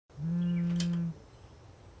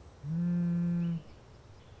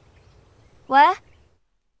喂，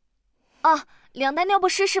哦，2袋尿不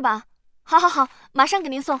湿是吧？好，好，好，马上给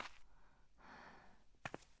您送。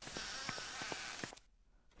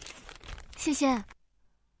谢谢，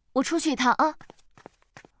我出去一趟啊。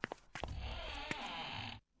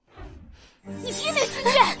你听没听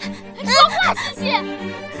见？说话，欣欣。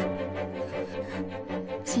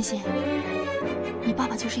欣欣，你爸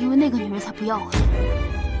爸就是因为那个女人才不要我的。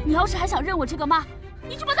你要是还想认我这个妈，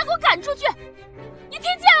你就把她给我赶出去！你听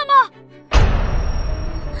见了吗？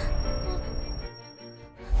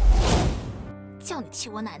叫你气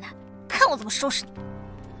我奶奶，看我怎么收拾你！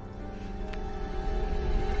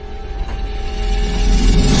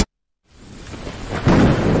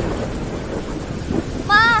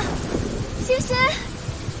妈，欣欣，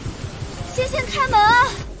欣欣，开门啊！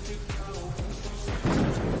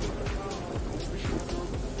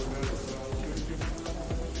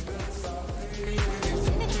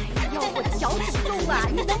我脚很重啊，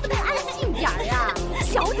你能不能安静点儿呀？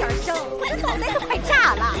小点声，我的脑袋都快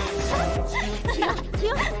炸了！停，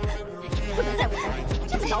不能再玩了，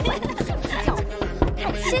这么早晚的睡觉。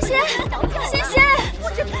欣欣，欣欣，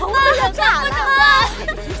我这头都要炸了！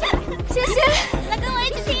欣欣，来跟我一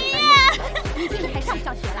起听音乐。你今天还上不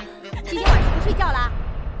上学了？今天晚上不睡觉了？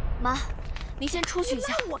妈，您先出去一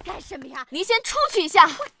下。我干什么呀？您先出去一下。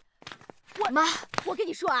妈，我跟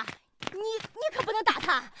你说啊，你可不能打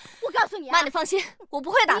他！我告诉你啊，妈，你放心，我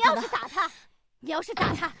不会打他的。你要是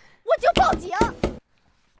打他，我就报警。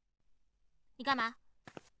你干嘛？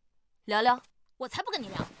聊聊。我才不跟你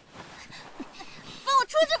聊！放我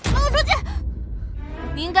出去！放我出去！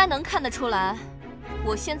你应该能看得出来，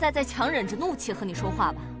我现在在强忍着怒气和你说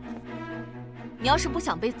话吧。你要是不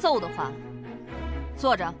想被揍的话，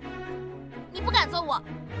坐着。你不敢揍我，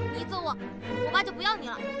你揍我，我爸就不要你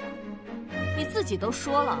了。你自己都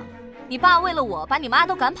说了，你爸为了我把你妈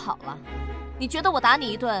都赶跑了，你觉得我打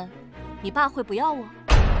你一顿，你爸会不要我？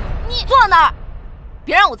你坐那儿，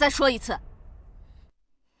别让我再说一次。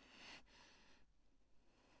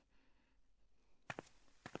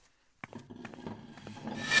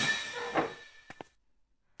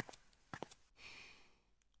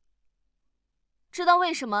知道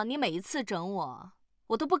为什么你每一次整我，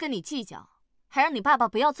我都不跟你计较，还让你爸爸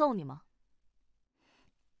不要揍你吗？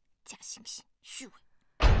假惺惺，虚伪。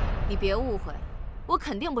你别误会，我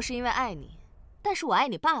肯定不是因为爱你，但是我爱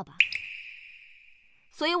你爸爸，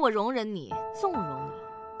所以我容忍你，纵容你。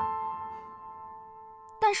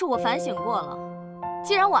但是我反省过了，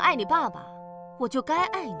既然我爱你爸爸，我就该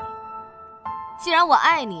爱你；既然我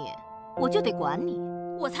爱你，我就得管你。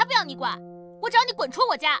我才不要你管，我只要你滚出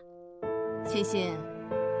我家。欣欣，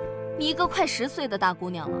你一个快10岁的大姑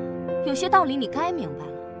娘了，有些道理你该明白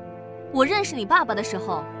了。我认识你爸爸的时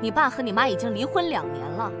候，你爸和你妈已经离婚2年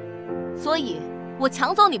了，所以我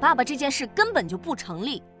抢走你爸爸这件事根本就不成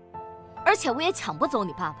立，而且我也抢不走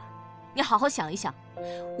你爸爸。你好好想一想，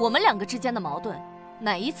我们2个之间的矛盾，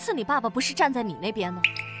哪一次你爸爸不是站在你那边呢？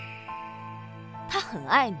他很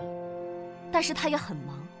爱你，但是他也很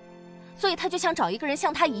忙，所以他就想找一个人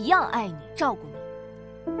像他一样爱你、照顾你。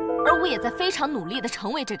而我也在非常努力地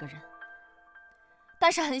成为这个人，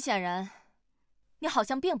但是很显然，你好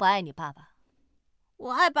像并不爱你爸爸。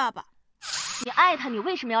我爱爸爸。你爱他，你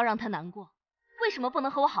为什么要让他难过？为什么不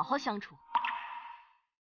能和我好好相处？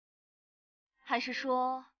还是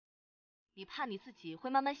说，你怕你自己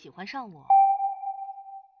会慢慢喜欢上我？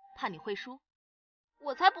怕你会输？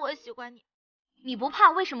我才不会喜欢你。你不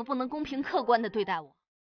怕，为什么不能公平客观地对待我？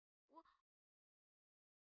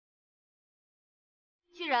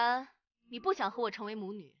既然你不想和我成为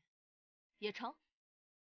母女，也成。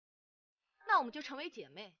那我们就成为姐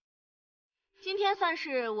妹。今天算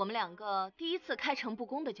是我们2个第一次开诚布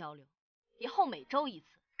公的交流，以后每周1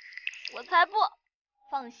次。我才不！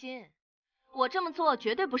放心，我这么做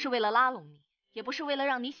绝对不是为了拉拢你，也不是为了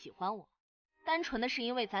让你喜欢我，单纯的是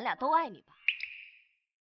因为咱俩都爱你吧。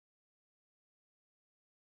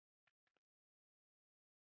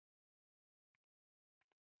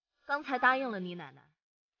刚才答应了你奶奶，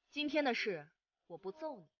今天的事我不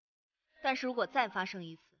揍你，但是如果再发生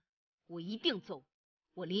一次，我一定揍你。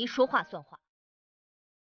我林一说话算话。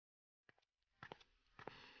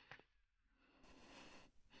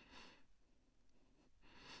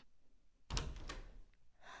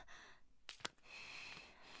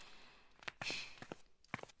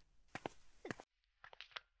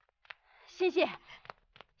欣欣，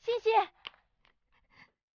欣欣。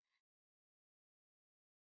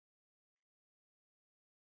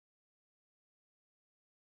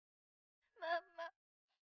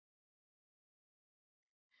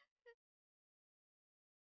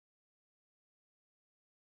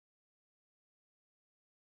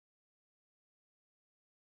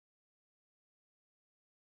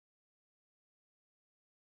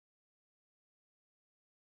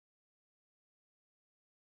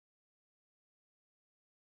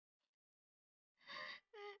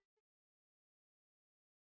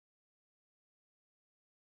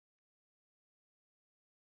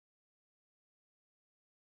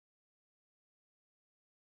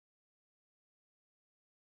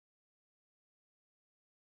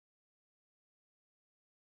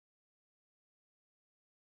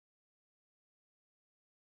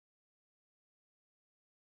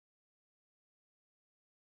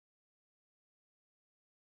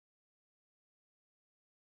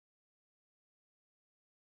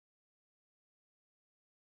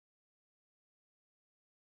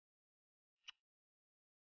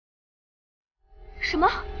什么？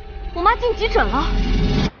我妈进急诊了？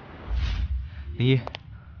林一，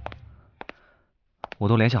我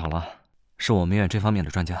都联系好了，是我们院这方面的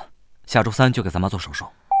专家，下周3就给咱妈做手术。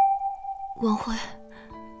王辉，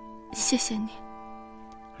谢谢你。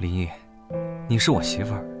林一，你是我媳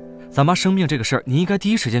妇儿，咱妈生病这个事儿，你应该第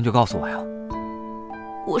一时间就告诉我呀。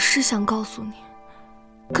我是想告诉你，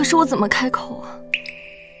可是我怎么开口啊？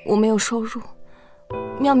我没有收入，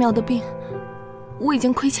妙妙的病，我已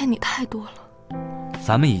经亏欠你太多了。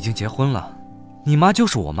咱们已经结婚了，你妈就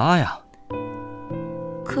是我妈呀。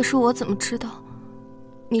可是我怎么知道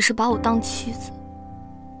你是把我当妻子，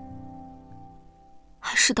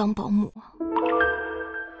还是当保姆啊？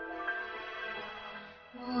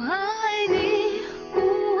我爱你，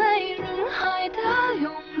无畏人海的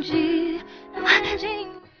拥挤。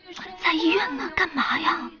在医院呢，干嘛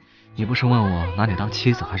呀？你不是问我拿你当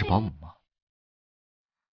妻子还是保姆吗？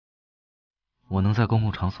我能在公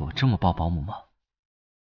共场所这么抱保姆吗？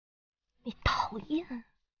你讨厌。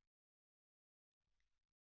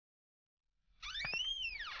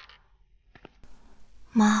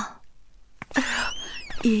妈，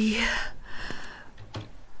爷爷。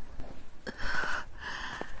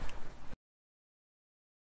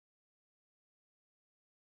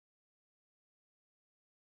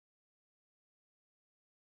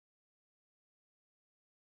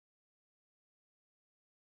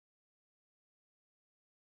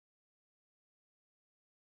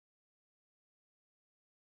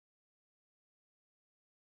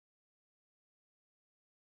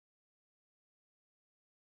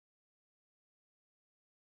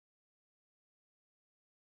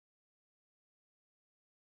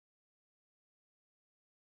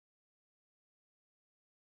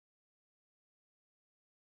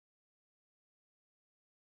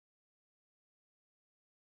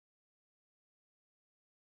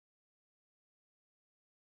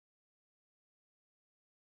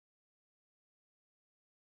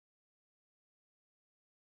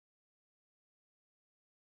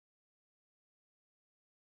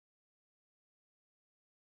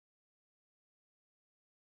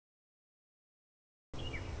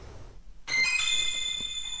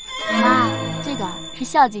妈，这个是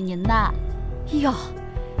孝敬您的。哟，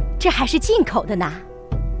这还是进口的呢，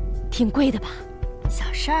挺贵的吧？小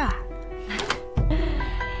事儿。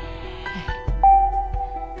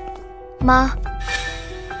妈，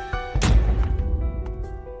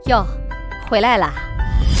哟，回来了。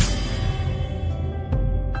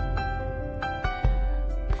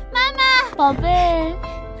宝贝，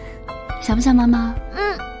想不想妈妈？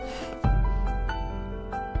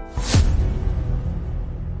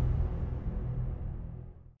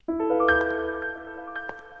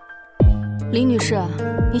林女士，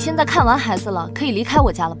你现在看完孩子了，可以离开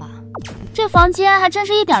我家了吧？这房间还真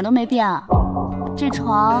是一点都没变啊，这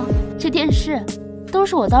床、这电视都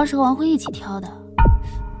是我当时和王辉一起挑的，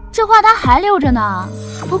这画它还留着呢，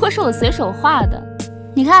不过是我随手画的。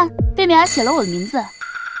你看背面还写了我的名字。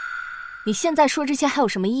你现在说这些还有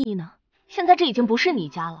什么意义呢？现在这已经不是你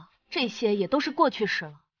家了，这些也都是过去式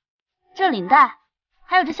了。这领带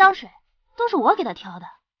还有这香水都是我给他挑的，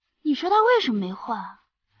你说他为什么没换？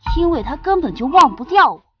因为他根本就忘不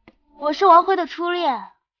掉我。我是王辉的初恋，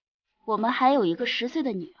我们还有一个10岁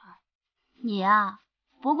的女儿。你呀，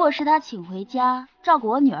不过是他请回家照顾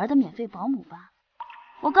我女儿的免费保姆吧。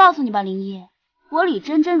我告诉你吧，林一，我李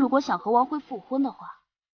真真如果想和王辉复婚的话，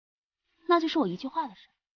那就是我一句话的事。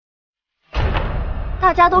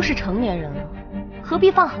大家都是成年人了，何必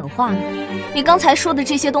放狠话呢？你刚才说的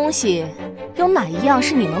这些东西，有哪一样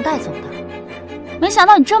是你能带走的？没想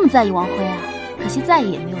到你这么在意王辉啊，可惜在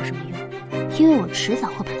意也没有什么用，因为我迟早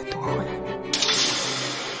会把他夺回来的。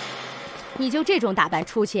你就这种打扮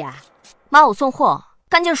出去啊？妈，我送货，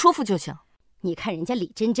干净舒服就行。你看人家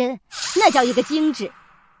李真真，那叫一个精致，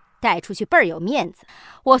带出去倍儿有面子。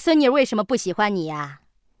我孙女为什么不喜欢你呀？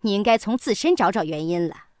你应该从自身找找原因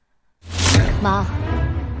了。妈，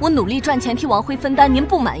我努力赚钱替王辉分担，您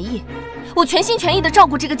不满意；我全心全意的照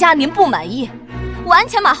顾这个家，您不满意；我鞍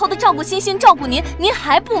前马后的照顾欣欣，照顾您，您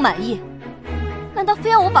还不满意？难道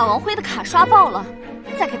非要我把王辉的卡刷爆了，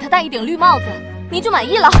再给他戴一顶绿帽子，您就满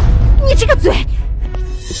意了？你这个嘴！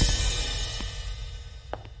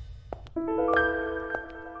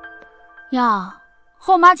呀，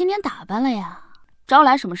后妈今天打扮了呀，找我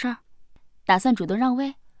来什么事儿？打算主动让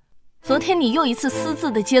位？昨天你又一次私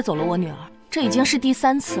自的接走了我女儿，这已经是第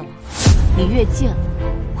3次了。你越界了。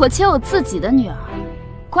我接我自己的女儿，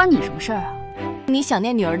关你什么事儿啊？你想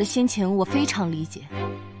念女儿的心情我非常理解，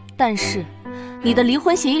但是你的离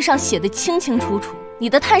婚协议上写的清清楚楚，你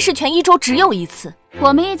的探视权1周只有1次。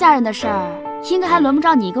我们一家人的事儿，应该还轮不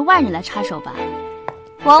着你一个外人来插手吧？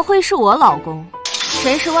王辉是我老公，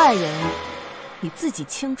谁是外人，你自己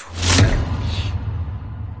清楚。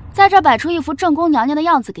在这摆出一副正宫娘娘的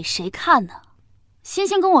样子给谁看呢？欣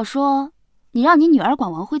欣跟我说，你让你女儿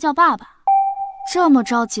管王辉叫爸爸，这么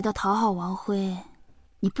着急的讨好王辉，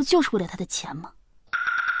你不就是为了他的钱吗？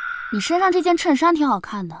你身上这件衬衫挺好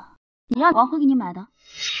看的，你让王辉给你买的？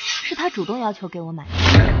是他主动要求给我买的。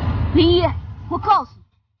林一，我告诉你，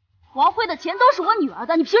王辉的钱都是我女儿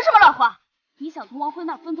的，你凭什么乱花？你想从王辉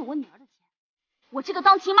那儿分走我女儿的钱，我这个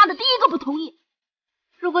当亲妈的第一个不同意。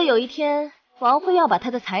如果有一天王辉要把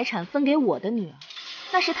他的财产分给我的女儿，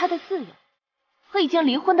那是他的自由，和已经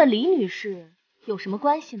离婚的李女士有什么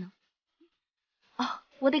关系呢？哦，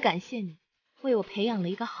我得感谢你，为我培养了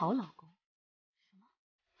一个好老公。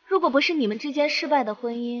如果不是你们之间失败的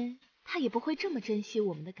婚姻，他也不会这么珍惜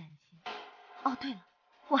我们的感情。哦，对了，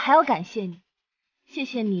我还要感谢你，谢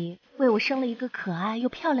谢你为我生了一个可爱又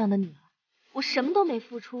漂亮的女儿，我什么都没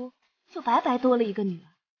付出，就白白多了一个女儿，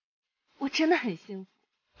我真的很幸福。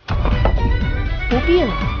不必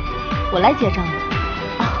了，我来结账吧。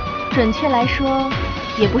啊，准确来说，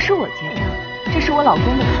也不是我结账，这是我老公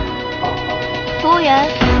的卡。服务员，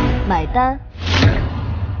买单。